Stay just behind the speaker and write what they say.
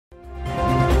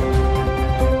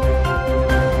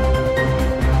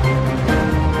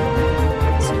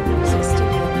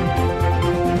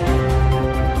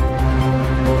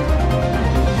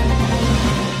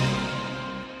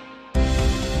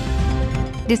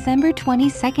December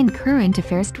 22. Current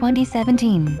Affairs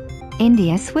 2017.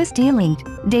 India-Swiss D-linked,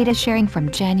 data sharing from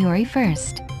January 1.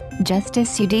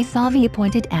 Justice U.D. Savi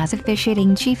appointed as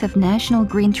officiating Chief of National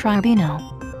Green Tribunal.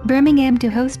 Birmingham to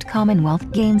host Commonwealth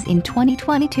Games in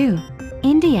 2022.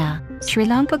 India, Sri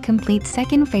Lanka completes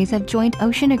second phase of joint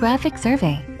oceanographic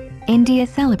survey. India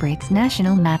celebrates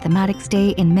National Mathematics Day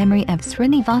in memory of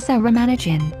Srinivasa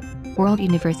Ramanujan. World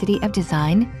University of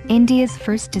Design, India's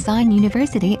first design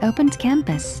university opens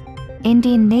campus.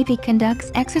 Indian Navy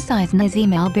conducts exercise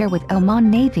Nazim Al-Bair with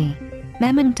Oman Navy.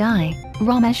 Mamandai,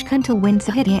 Ramesh Kuntal wins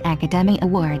Sahitya Akademi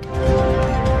Award.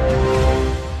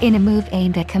 In a move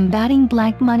aimed at combating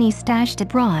black money stashed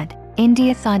abroad,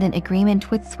 India signed an agreement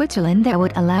with Switzerland that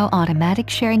would allow automatic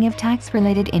sharing of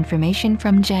tax-related information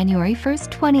from January 1,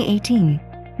 2018.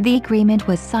 The agreement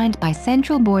was signed by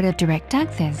Central Board of Direct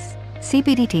Taxes,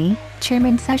 CBDT,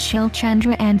 Chairman Sushil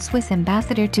Chandra and Swiss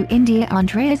Ambassador to India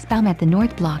Andreas Baum at the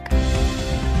North Block.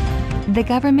 The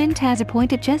government has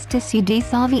appointed Justice U.D.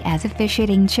 Savi as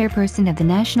officiating chairperson of the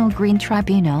National Green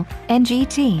Tribunal,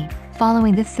 NGT.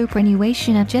 Following the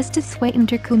superannuation of Justice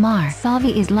Swetendra Kumar,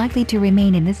 Savi is likely to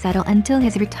remain in the saddle until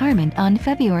his retirement on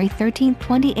February 13,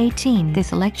 2018.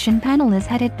 This election panel is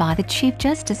headed by the Chief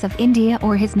Justice of India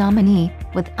or his nominee,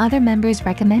 with other members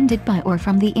recommended by or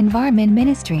from the Environment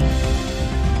Ministry.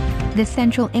 The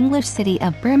Central English city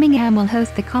of Birmingham will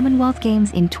host the Commonwealth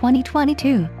Games in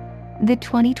 2022. The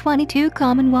 2022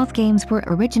 Commonwealth Games were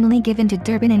originally given to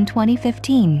Durban in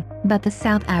 2015, but the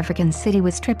South African city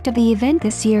was stripped of the event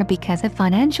this year because of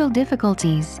financial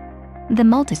difficulties. The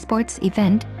multisports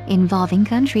event, involving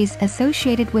countries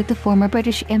associated with the former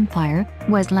British Empire,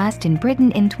 was last in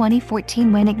Britain in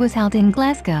 2014 when it was held in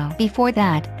Glasgow. Before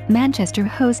that, Manchester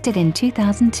hosted in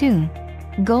 2002.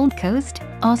 Gold Coast,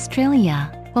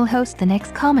 Australia, will host the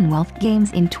next Commonwealth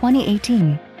Games in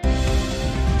 2018.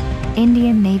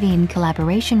 Indian Navy in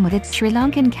collaboration with its Sri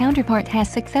Lankan counterpart has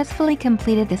successfully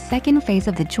completed the second phase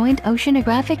of the joint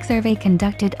oceanographic survey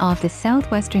conducted off the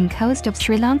southwestern coast of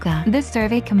Sri Lanka. This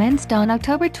survey commenced on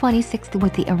October 26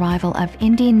 with the arrival of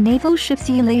Indian naval ship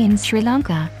Sealay in Sri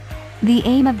Lanka. The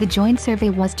aim of the joint survey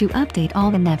was to update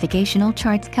all the navigational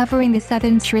charts covering the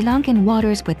southern Sri Lankan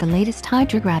waters with the latest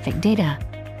hydrographic data.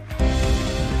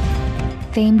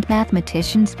 Famed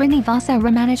mathematician Srinivasa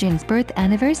Ramanujan's birth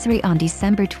anniversary on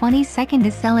December 22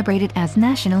 is celebrated as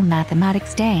National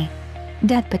Mathematics Day.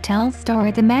 Dev Patel's star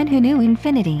The Man Who Knew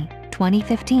Infinity,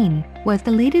 2015, was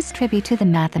the latest tribute to the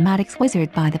mathematics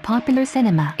wizard by the popular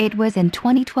cinema. It was in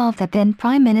 2012 that then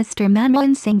Prime Minister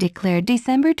Manmohan Singh declared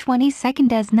December 22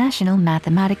 as National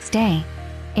Mathematics Day.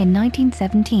 In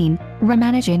 1917,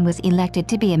 Ramanujan was elected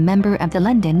to be a member of the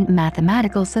London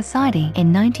Mathematical Society.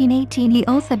 In 1918 he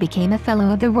also became a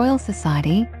Fellow of the Royal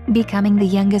Society, becoming the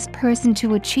youngest person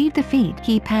to achieve the feat.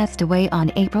 He passed away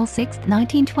on April 6,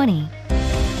 1920.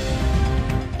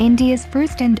 India's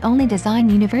first and only design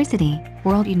university,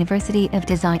 World University of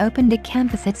Design opened a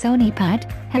campus at Sonipat,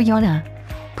 Haryana.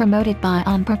 Promoted by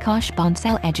Om Prakash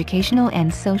Bansal Educational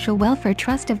and Social Welfare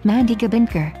Trust of Mandi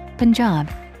Gobinkar, Punjab.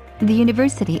 The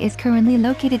university is currently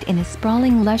located in a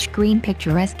sprawling lush green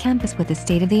picturesque campus with a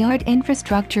state-of-the-art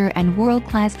infrastructure and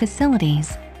world-class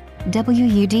facilities.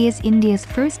 WUD is India's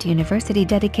first university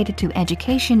dedicated to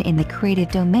education in the creative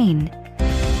domain.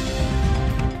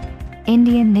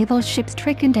 Indian naval ships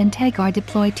Trikund and Teg are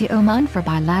deployed to Oman for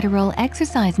bilateral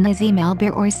exercise Nazim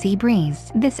Al-Bair or Sea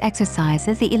Breeze. This exercise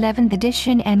is the 11th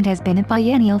edition and has been a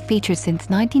biennial feature since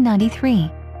 1993.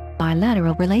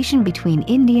 Bilateral relations between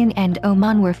India and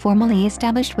Oman were formally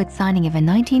established with signing of a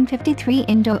 1953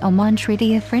 Indo-Oman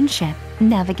Treaty of Friendship,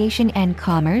 Navigation and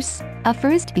Commerce, a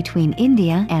first between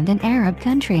India and an Arab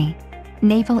country.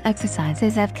 Naval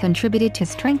exercises have contributed to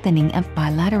strengthening of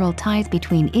bilateral ties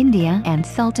between India and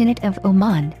Sultanate of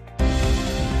Oman.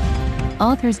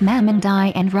 Authors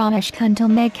Mamandai and Ramesh Kuntal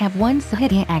Meg have won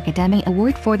Sahitya Akademi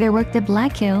Award for their work The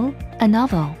Black Hill, a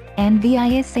novel, and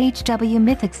VISHW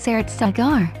Mythic Sarat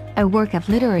Sagar, a work of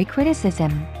literary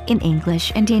criticism, in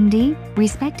English and Hindi,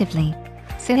 respectively.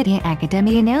 Sahitya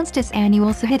Akademi announced its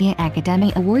annual Sahitya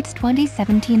Akademi Awards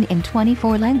 2017 in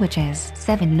 24 languages,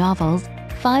 7 novels,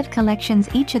 5 collections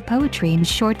each of poetry and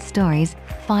short stories,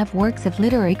 5 works of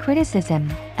literary criticism,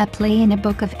 a play and a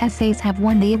book of essays have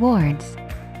won the awards.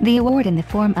 The award in the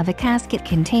form of a casket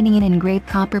containing an engraved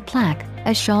copper plaque,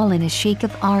 a shawl and a sheik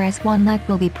of Rs1 lakh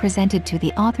will be presented to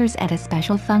the authors at a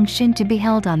special function to be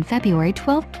held on February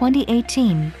 12,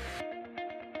 2018.